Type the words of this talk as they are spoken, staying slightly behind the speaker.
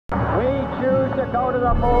go to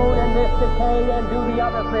the moon in this decade and do the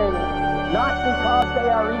other things. Not because they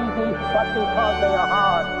are easy, but because they are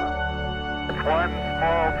hard. It's one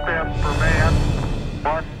small step for man,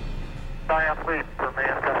 one giant leap for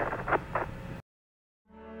mankind.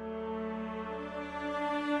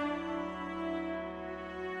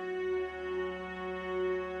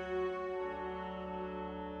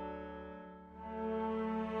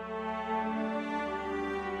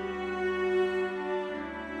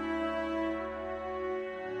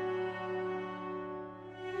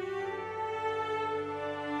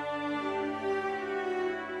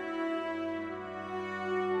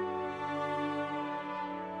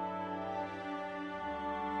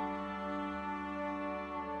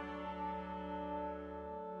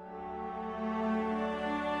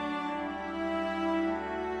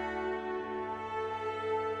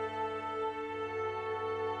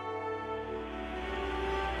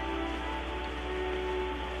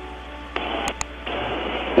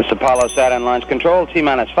 It's Apollo Saturn Launch Control,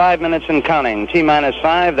 T-minus 5 minutes and counting. T-minus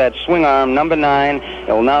 5, that's swing arm number 9. It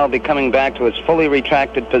will now be coming back to its fully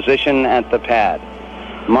retracted position at the pad.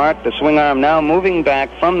 Mark, the swing arm now moving back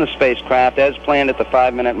from the spacecraft as planned at the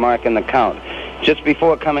 5-minute mark in the count. Just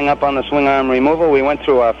before coming up on the swing arm removal, we went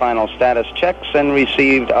through our final status checks and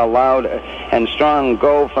received a loud and strong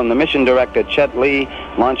go from the mission director, Chet Lee,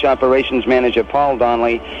 launch operations manager, Paul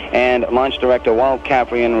Donnelly, and launch director, Walt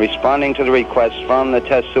Caprian, responding to the request from the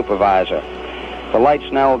test supervisor. The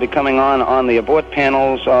lights now will be coming on the abort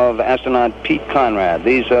panels of astronaut Pete Conrad.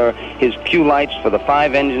 These are his cue lights for the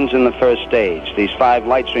 5 engines in the first stage. These 5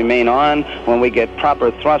 lights remain on. When we get proper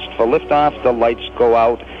thrust for liftoff, the lights go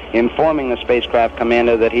out, informing the spacecraft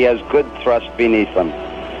commander that he has good thrust beneath them.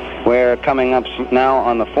 We're coming up now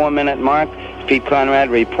on the 4-minute mark. Pete Conrad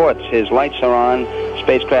reports his lights are on.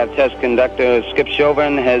 Spacecraft test conductor Skip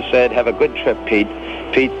Chauvin has said, "Have a good trip, Pete."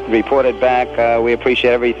 Pete reported back, "We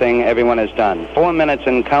appreciate everything everyone has done." 4 minutes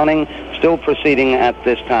and counting, still proceeding at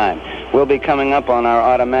this time. We'll be coming up on our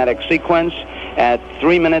automatic sequence at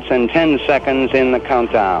 3 minutes and 10 seconds in the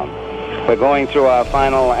countdown. We're going through our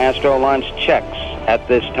final Astro launch checks at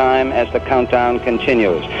this time as the countdown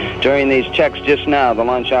continues. During these checks just now, the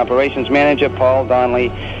launch operations manager, Paul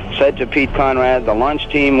Donnelly, said to Pete Conrad, "The launch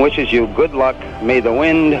team wishes you good luck. May the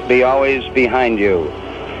wind be always behind you."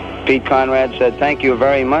 Pete Conrad said, "Thank you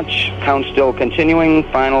very much." Count still continuing.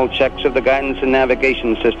 Final checks of the guidance and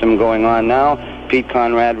navigation system going on now. Pete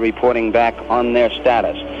Conrad reporting back on their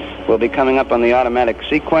status. We'll be coming up on the automatic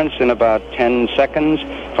sequence in about 10 seconds.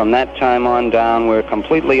 From that time on down, we're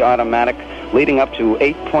completely automatic, leading up to the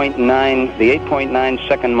 8.9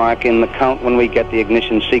 second mark in the count when we get the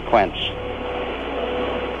ignition sequence.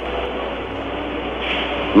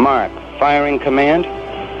 Mark, firing command.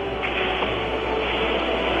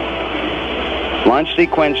 Launch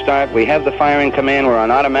sequence start. We have the firing command. We're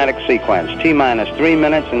on automatic sequence. T-minus 3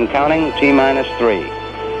 minutes and counting. T-minus 3.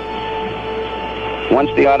 Once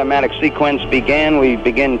the automatic sequence began, we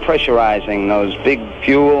begin pressurizing those big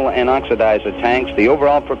fuel and oxidizer tanks, the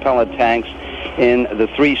overall propeller tanks in the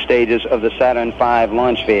 3 stages of the Saturn V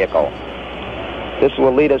launch vehicle. This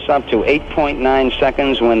will lead us up to 8.9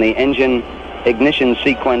 seconds when the engine ignition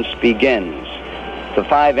sequence begins. The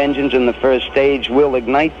 5 engines in the first stage will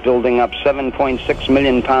ignite, building up 7.6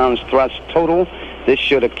 million pounds thrust total. This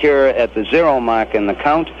should occur at the 0 mark in the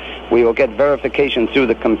count. We will get verification through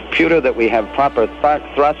the computer that we have proper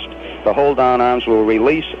thrust. The hold-down arms will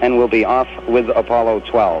release and will be off with Apollo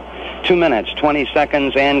 12. 2 minutes, 20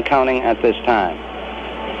 seconds, and counting at this time.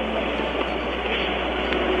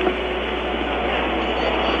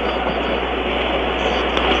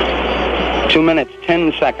 Two minutes,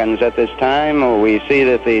 10 seconds at this time. We see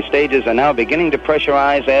that the stages are now beginning to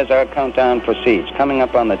pressurize as our countdown proceeds. Coming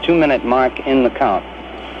up on the 2-minute mark in the count.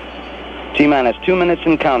 T-minus 2 minutes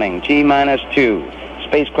and counting. T-minus 2.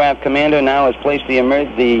 Spacecraft commander now has placed the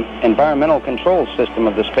environmental control system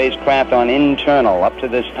of the spacecraft on internal. Up to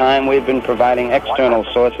this time, we've been providing external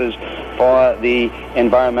sources for the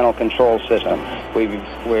environmental control system.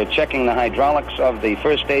 We're checking the hydraulics of the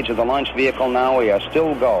first stage of the launch vehicle now. We are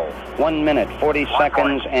still go. 1 minute, 40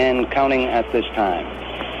 seconds, and counting at this time.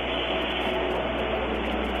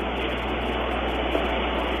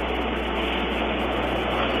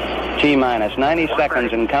 T-minus 90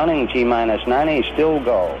 seconds and counting. T-minus 90, still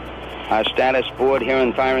go. Our status board here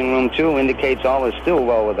in firing room 2 indicates all is still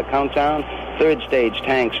low with the countdown. 3rd stage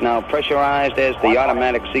tanks now pressurized as the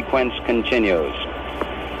automatic sequence continues.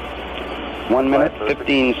 1 minute,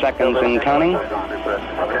 15 seconds and counting.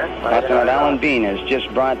 Astronaut Alan Bean has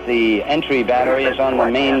just brought the entry batteries on the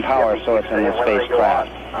main power source in the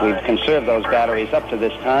spacecraft. We've conserved those batteries up to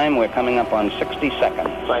this time. We're coming up on 60 seconds.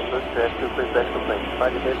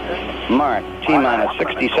 Mark, T-minus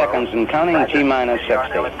 60 seconds and counting, T-minus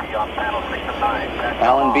 60.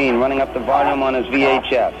 Alan Bean running up the volume on his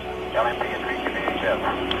VHF.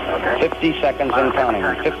 50 seconds and counting.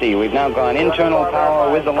 50. We've now gone internal power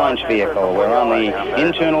with the launch vehicle. We're on the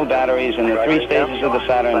internal batteries in the 3 stages of the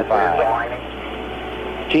Saturn V.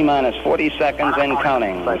 T-minus 40 seconds and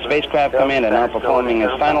counting. The spacecraft commander now performing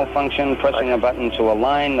his final function, pressing a button to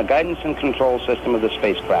align the guidance and control system of the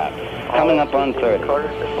spacecraft. Coming up on 30.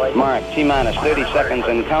 Mark, T-minus 30 seconds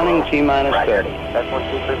and counting, T-minus 30.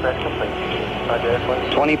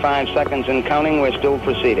 25 seconds and counting, we're still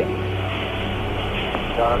proceeding.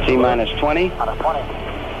 T-minus 20.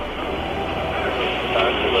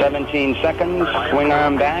 17 seconds, swing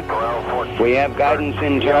arm back. We have guidance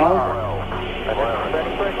internal.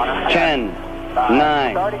 10,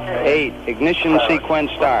 9, 8, ignition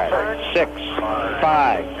sequence start. 6,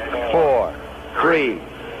 5, 4, 3,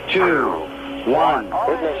 2, 1,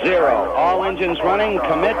 0. All engines running,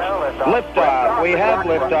 commit, liftoff. We have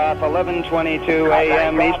liftoff, 11:22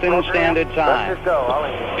 a.m. Eastern Standard Time.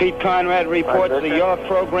 Pete Conrad reports that your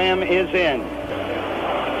program is in.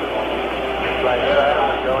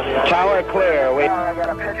 Tower clear. We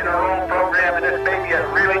program and this baby is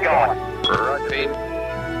really going.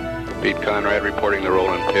 Pete Conrad reporting the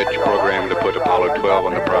roll and pitch program to put Apollo 12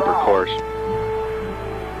 on the proper course.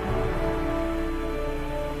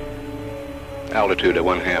 Altitude at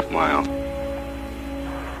 1/2 mile.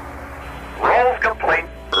 Roll complete.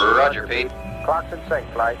 Roger, Pete. Clocks in sync,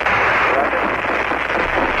 flight.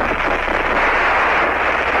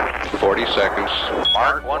 40 seconds.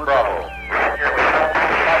 Mark 1 Bravo.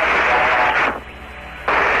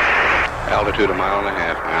 Altitude 1.5 miles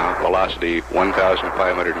now. Velocity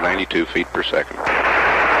 1,592 feet per second. Good,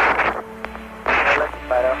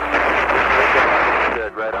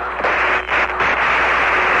 right on.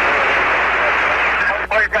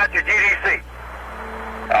 Oh, you got your GDC.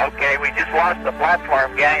 Okay, we just lost the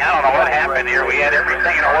platform, gang. I don't know what happened here. We had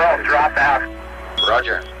everything in the world drop out.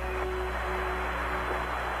 Roger.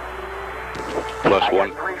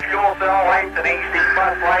 +1. 3 fuel cell lights and AC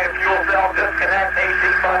bus light. Fuel cell disconnect.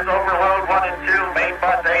 AC bus overload 1 and 2. Main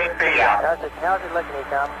bus A and B out. How's it looking,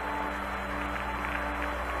 Ecom?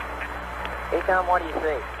 Ecom, what do you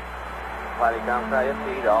see? Flight Ecom, try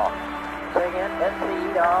SCE to off. Say again,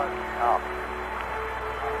 SCE to off? Off.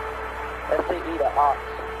 SCE to off.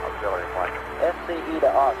 Auxiliary flight. SCE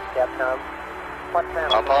to off, Capcom. What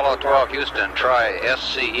channel? Apollo 12 Houston, try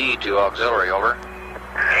SCE to auxiliary, over.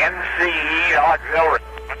 NCE auxiliary.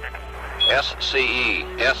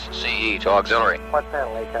 SCE to auxiliary. What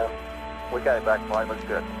channel, Ecom? We got it back, flight, looks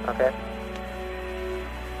good. Okay.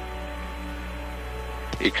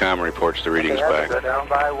 Ecom reports the readings back. Down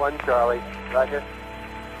by 1 Charlie. Roger.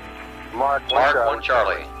 Mark 1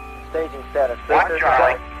 Charlie. Staging status. 1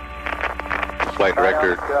 Charlie. Flight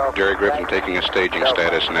director Jerry Griffin taking a staging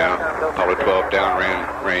status now. Apollo 12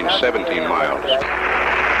 downrange range 17 miles.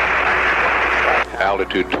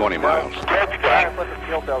 Altitude 20 miles. Put the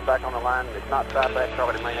fuel cells back on the line. It's not stop back,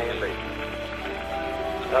 Charlie to main A and B.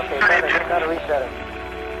 Okay, try to reset it.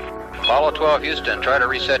 Apollo 12 Houston, try to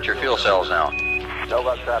reset your fuel cells now. No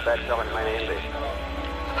buck stop back, Charlie to main A and B.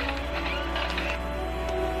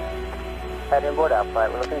 Head inboard out,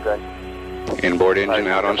 flight. We're looking good. Inboard engine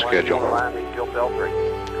out on schedule. Fuel cell 3.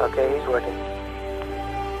 Okay, he's working.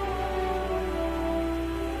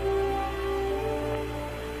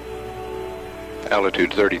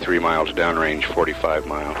 Altitude 33 miles, downrange 45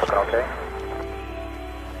 miles. Okay.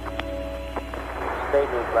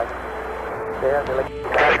 Staging, flight.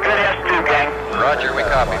 Got a good S2, gang. Roger, we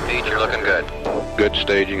copy, Pete. You're looking good. Good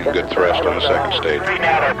staging and good thrust on the second stage. Right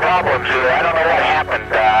now there are problems here. I don't know what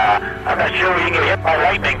happened. I'm not sure we can get hit by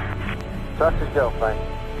lightning. Thrust is go, flight.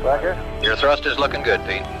 Roger. Your thrust is looking good,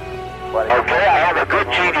 Pete. Okay, I have a good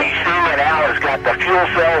GDC and Al has got the fuel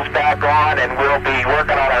cells back on and we'll be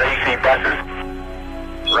working on our AC buses.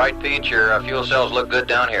 Right, Pete. Your fuel cells look good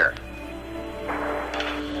down here.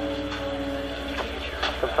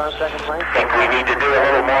 Confirm second plane. I think we need to do a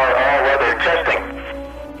little more all-weather testing.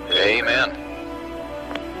 Amen.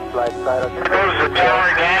 Flight side of Goes the tower,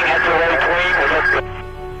 gang. That's the way clean.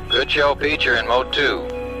 Good show, Pete. You're in mode 2.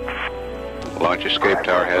 Launch escape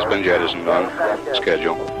tower has been jettisoned on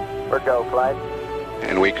schedule. We're go, flight.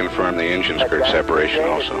 And we confirm the engine skirt separation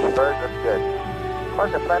also. That's good.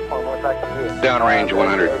 What's the platform look like to you? Downrange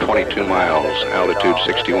 122 miles, altitude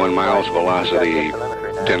 61 miles, velocity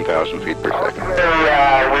 10,000 feet per second.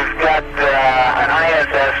 We've got an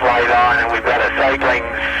ISS light on, and we've got a cycling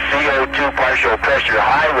CO2 partial pressure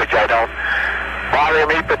high, which I don't bother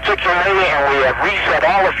me particularly, and we have reset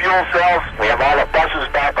all the fuel cells. We have all the buses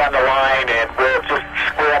back on the line, and we'll just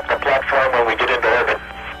square up the platform when we get into orbit.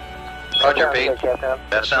 Roger, Pete.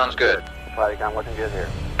 That sounds good. I'm looking good here.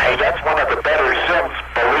 Hey, that's one of the better sims,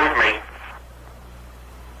 believe me.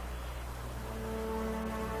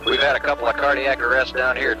 We've had a couple of cardiac arrests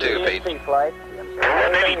down here too, Pete. Flight. There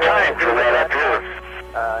wasn't any time for that up here.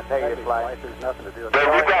 Negative flight. There's nothing to do with But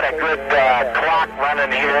we've got a good clock running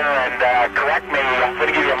here, and correct me, I'm going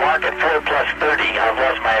to give you a mark at 4 plus 30. I've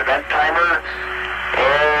lost my event timer,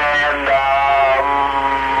 and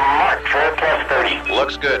mark 4 plus 30.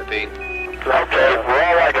 Looks good, Pete. Okay, we're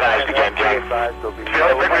all organized again, Jim. The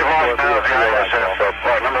only thing we've lost now is the ISS,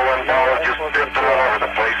 so number one ball is just drifting all over the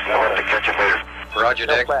place, and we'll have to catch it later. Roger,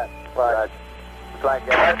 Dick. Let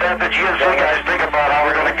the GSC guys think about how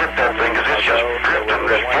we're going to get that thing, because it's just drifting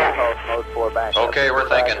this full. Okay, we're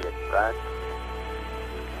thinking.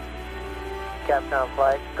 Capcom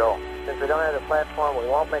flight, go. Since we don't have the platform, we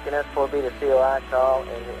won't make an S4B to COI call,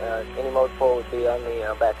 and any mode 4 would be on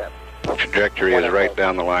the backup. Trajectory is right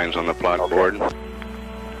down the lines on the plot board.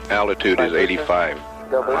 Altitude is 85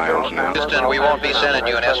 miles now. Houston, we won't be sending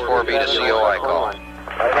you an S4B to COI call.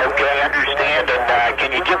 Okay, understand, and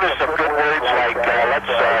can you give us some good words like, let's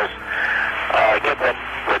get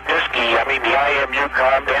the IMU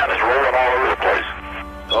calm down, it's rolling all over the place.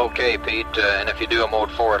 Okay, Pete, and if you do a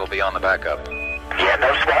mode 4, it'll be on the backup. Yeah, no,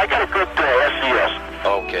 I got a good SCS.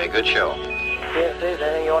 Okay, good show.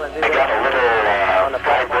 Anything you want to do? I got a little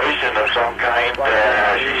vibration of some kind.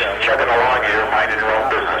 She's chugging along here, minding her own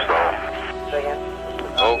business,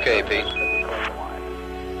 though. Okay, Pete.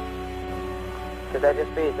 Could that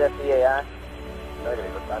just be his FDAI?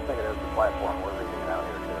 Negative, I think it is the platform we're leaving out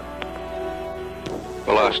here, too.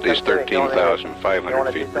 Velocity is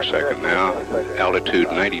 13,500 feet per second now. Altitude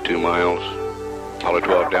 92 miles. Apollo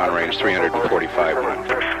 12 downrange 345 miles.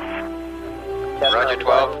 Roger,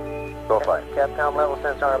 12. Go flight. Capcom level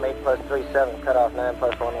sense arm 8 plus 37, cut off 9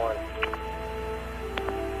 plus 11.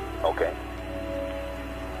 Okay.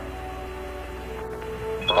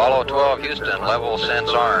 Apollo 12 Houston, level sense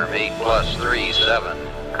arm 8 plus 37,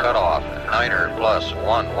 cut off 9er plus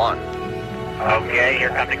 11. Okay, here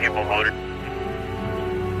comes the gimbal motor.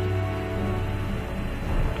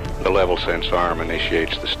 The level sense arm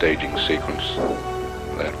initiates the staging sequence.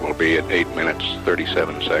 That will be at 8 minutes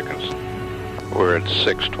 37 seconds. We're at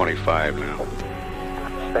 6:25 now.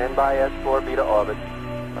 Stand by S4B to orbit.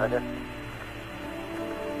 Roger.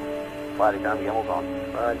 Flight gun gimbal's on.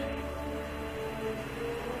 Roger.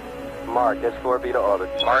 Mark S4B to orbit.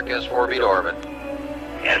 Mark S4B to orbit.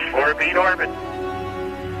 S4B to orbit.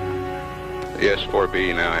 The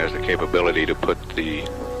S4B now has the capability to put the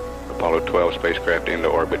Apollo 12 spacecraft into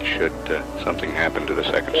orbit should something happen to the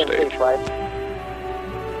second stage. Flight.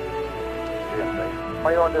 What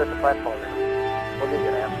do you want to do at the platform now? We'll give you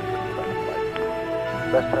an answer for the second flight.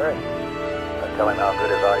 Best hurry. Tell him how good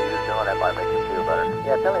his IU's doing. That might make him feel better.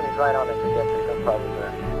 Yeah, tell him he's right on the trajectory. No problems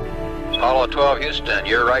there. Apollo 12 Houston,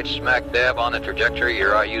 you're right smack dab on the trajectory.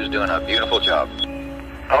 Your IU's doing a beautiful job.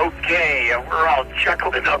 Okay, we're all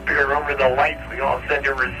chuckling up here over the lights. We all said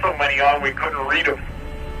there were so many on we couldn't read them.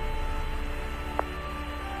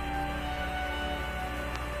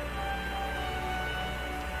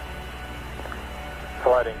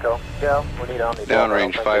 Flight go. Joe, we need Omni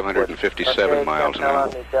Downrange 557 miles an hour.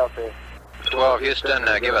 12 Houston,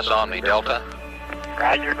 give us Omni Delta.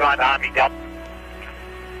 Roger, gone Omni Delta.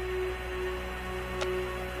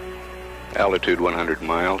 Altitude 100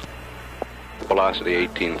 miles. Velocity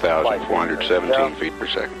 18,417 feet per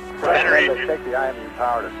second. Center engine. Take the IMU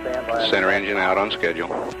power to stand by. Center engine out on schedule.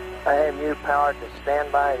 IMU power to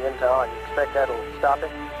stand by and into on. You expect that'll stop it?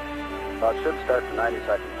 Well, it should start the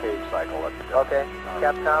 90-second cage cycle. Okay.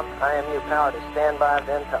 Capcom, IMU power to stand by,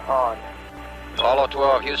 then to on. Apollo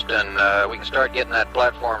 12 Houston, we can start getting that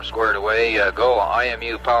platform squared away. Go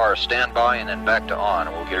IMU power standby and then back to on,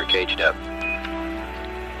 and we'll get her caged up.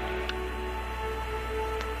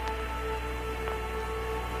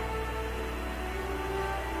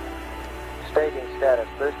 Staging status,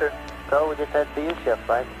 booster. Go, we just had BU shift,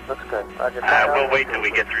 right? Looks good. Roger. We'll wait till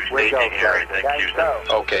we get through staging here, I think, Houston.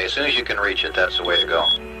 Okay, as soon as you can reach it, that's the way to go.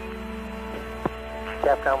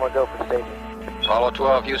 Capcom, we'll go for staging. Apollo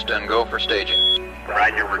 12 Houston, go for staging.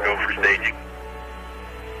 Roger, we'll go for staging.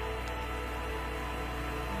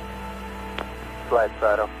 Flight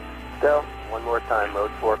throttle. Go. One more time,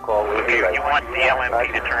 mode 4 call. Okay, you want the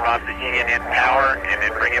LMP to turn off the GNN power and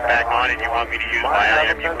then bring it back on, and you want me to use my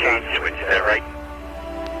IMU cage switch, is that right?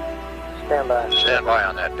 Stand by. Stand by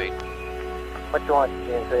on that, Pete. What you want,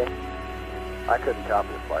 GNC? I couldn't copy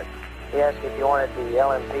the flight. He asked if you wanted the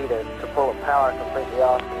LMP to pull the power completely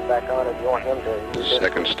off and back on, or do you want him to use it?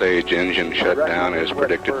 Second stage engine shut down is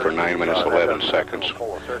predicted for 9 minutes 11 seconds.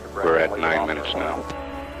 We're at 9 minutes now.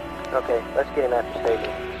 Okay, let's get him after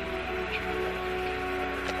staging.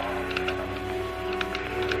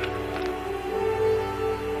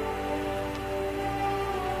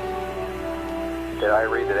 Did I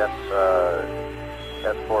read that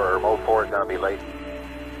S4 or Mode 4 is going to be late?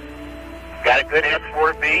 Got a good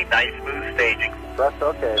S4B, nice smooth staging. Thrust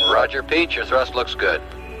okay. Roger, Pete. Your thrust looks good.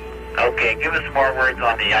 Okay, give us some more words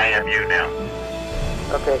on the IMU now.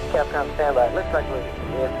 Okay, Capcom, stand by. It looks like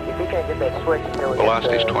if he can't get that switch until we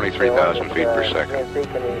Velocity's get 23,000 feet per second. GNC,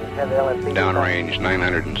 can we have the LMP? Downrange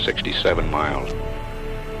 967 miles.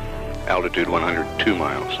 Altitude 102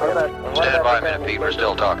 miles. Stand by a minute, Pete. We're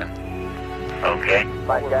still talking. Okay.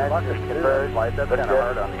 Flight guys, just converge. That's kind of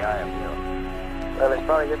hard on the IMU. Well, it's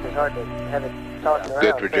probably just as hard to have it tossing around.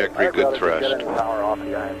 Good trajectory, good thrust. Get any power off the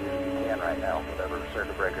IMU as you can right now, whatever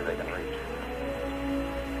circuit breaker they can reach.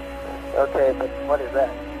 Okay, but what is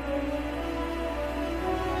that?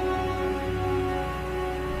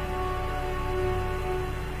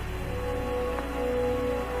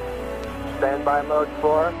 Standby mode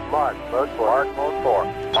 4. Mark, mode 4. Mark, Mode 4.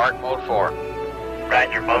 Mark, Mode 4.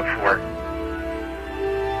 Roger, mode 4.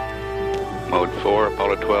 Mode 4,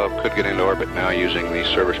 Apollo 12 could get into orbit now using the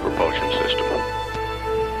service propulsion system.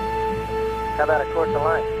 How about a course of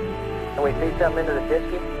line? Can we feed something into the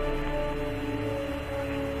disky?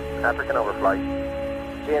 African overflight.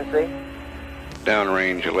 GNC?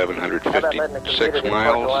 Downrange 1,156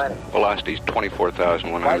 miles. Velocity's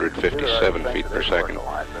 24,157 feet per second.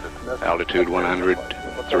 Altitude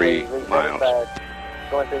 103 miles.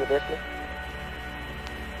 Going through the disky?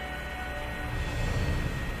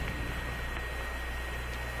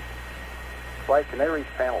 Flight, can they reach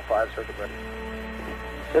panel 5 circuit breaker?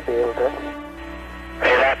 Should be able to.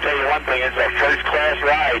 Hey, I'll tell you one thing, it's a first-class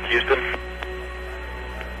ride, Houston.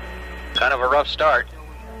 Kind of a rough start.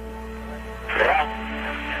 Yeah.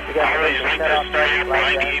 You got Always need to start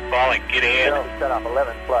behind the 8 ball and get ahead. Set off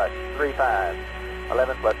 11 plus 35.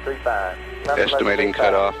 11 plus 35. Estimating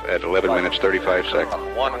cutoff at 11 minutes 35 seconds.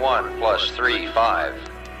 1-1 plus 3-5. 1-1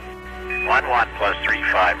 plus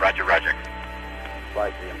 3-5, roger, roger.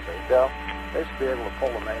 Flight GMC. Go. They should be able to pull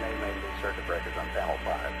the main A, main B circuit breakers on panel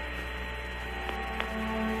 5.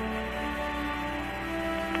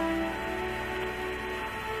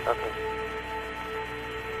 Okay.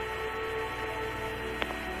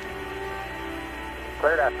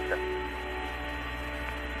 Cleared Africa.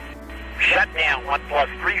 Shut down 1 plus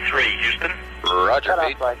 3-3, Houston. Roger, Cut off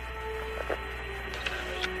Pete. flight. Okay.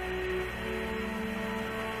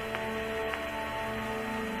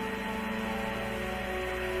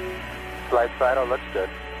 Flight Fido looks good.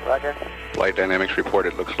 Roger. Flight dynamics report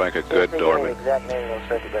it looks like a good GNC, dormant. the exact name of those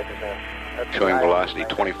circuit breakers now. That's Showing the velocity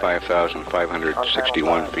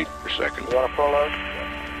 25,561 feet per second. You want to pull those?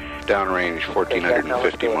 Downrange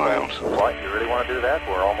 1,450 miles. Flight, you really want to do that?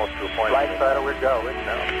 We're almost to a point. Flight Fido, we're go.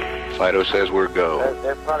 Fido says we're go.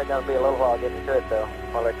 They're probably going to be a little while getting to it, though,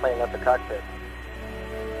 while they're cleaning up the cockpit.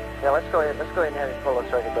 Yeah, let's go ahead and have him pull those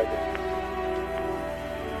circuit breakers.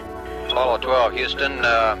 Apollo 12, Houston.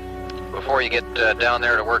 Before you get down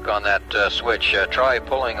there to work on that switch, try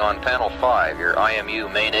pulling on panel 5, your IMU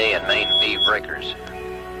main A and main B breakers.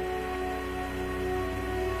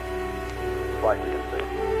 Flight GMC.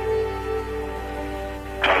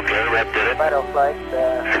 Okay, Rep did it. Fido flight,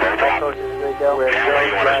 all courses agree go. We're Yeah, what do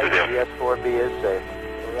you want us to go. do? The S4B is safe.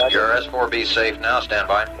 Roger. Your S4B safe now, stand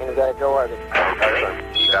by. And we got to go orbit.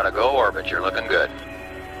 Okay. You gotta go orbit, you're looking good.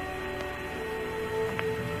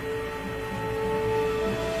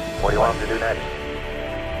 What do you want them to do next?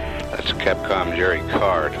 That's Capcom Jerry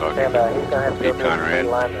Carr talking Stand by. He's to going to have to go Pete through the Conrad.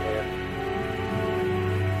 alignment here.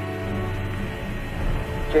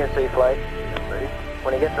 GNC flight.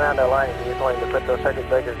 When he gets around to aligning, you just want him to put those circuit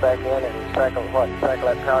breakers back in and cycle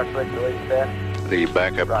that power switch the way you said. The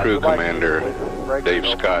backup crew commander, Dave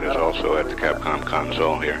Scott, is also at the Capcom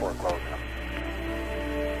console here.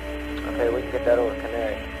 Okay, we can get that over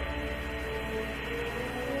Canary.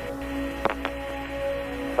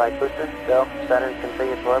 Flight booster, go. Saturn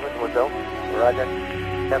configured for orbit, we'll go. Roger.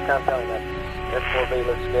 Capcom telling us. S4B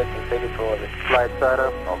looks good, configured for orbit. Flight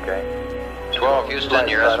Fido, okay. 12, Houston,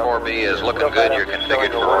 your S4B is looking good, you're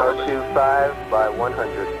configured for orbit. 125 by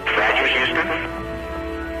 100. Roger, Houston.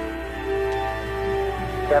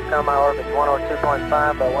 Capcom, my orbit's 102.5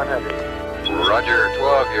 by 100. Roger,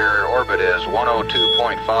 12, your orbit is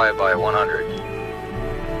 102.5 by 100.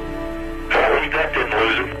 That didn't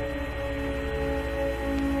lose him.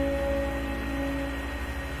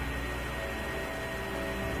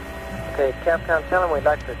 Okay, Capcom, tell them we'd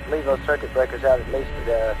like to leave those circuit breakers out at least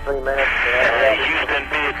 3 minutes. Houston,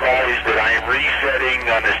 be advised that I am resetting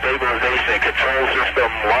on the stabilization and control system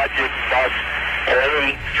logic bus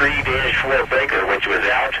A3-4 breaker, which was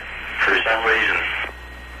out for some reason.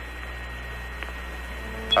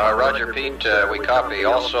 Roger, Pete, we copy.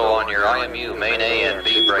 Also on your IMU main A and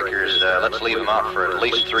B breakers, let's leave them out for at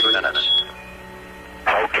least 3 minutes.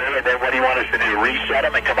 Okay, and then what do you want us to do? Reset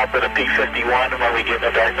them and come up with a P51 when we get in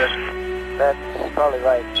the darkness? That's probably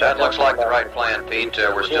right. That looks like the right plan, Pete.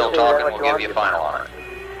 We're still talking. We'll give you a final on it.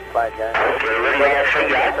 Bye, guys. Okay, ready to get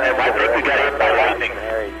figured out. I think we got hit by lightning.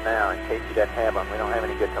 Areas now, in case you didn't have them. We don't have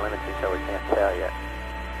any good telemetry, so we can't tell yet.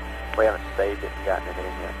 We haven't saved it and gotten it in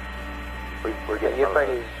yet. We're getting. You afraid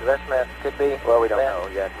his rest map could be? Well, we don't know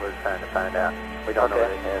yet. We're trying to find out. We don't know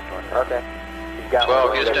whether he has one. Okay.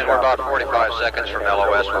 Well, Houston, we're about 45 seconds from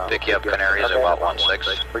LOS. We'll pick you up Canaries at about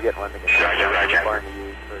 1-6. We're getting one to get. Roger.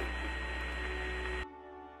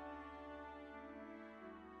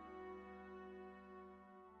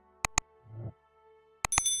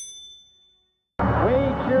 We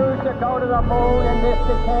choose to go to the moon in this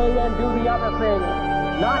decade and do the other things,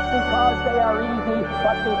 not because they are easy,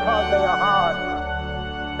 but because they are hard.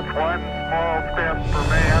 It's one small step for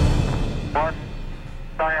man.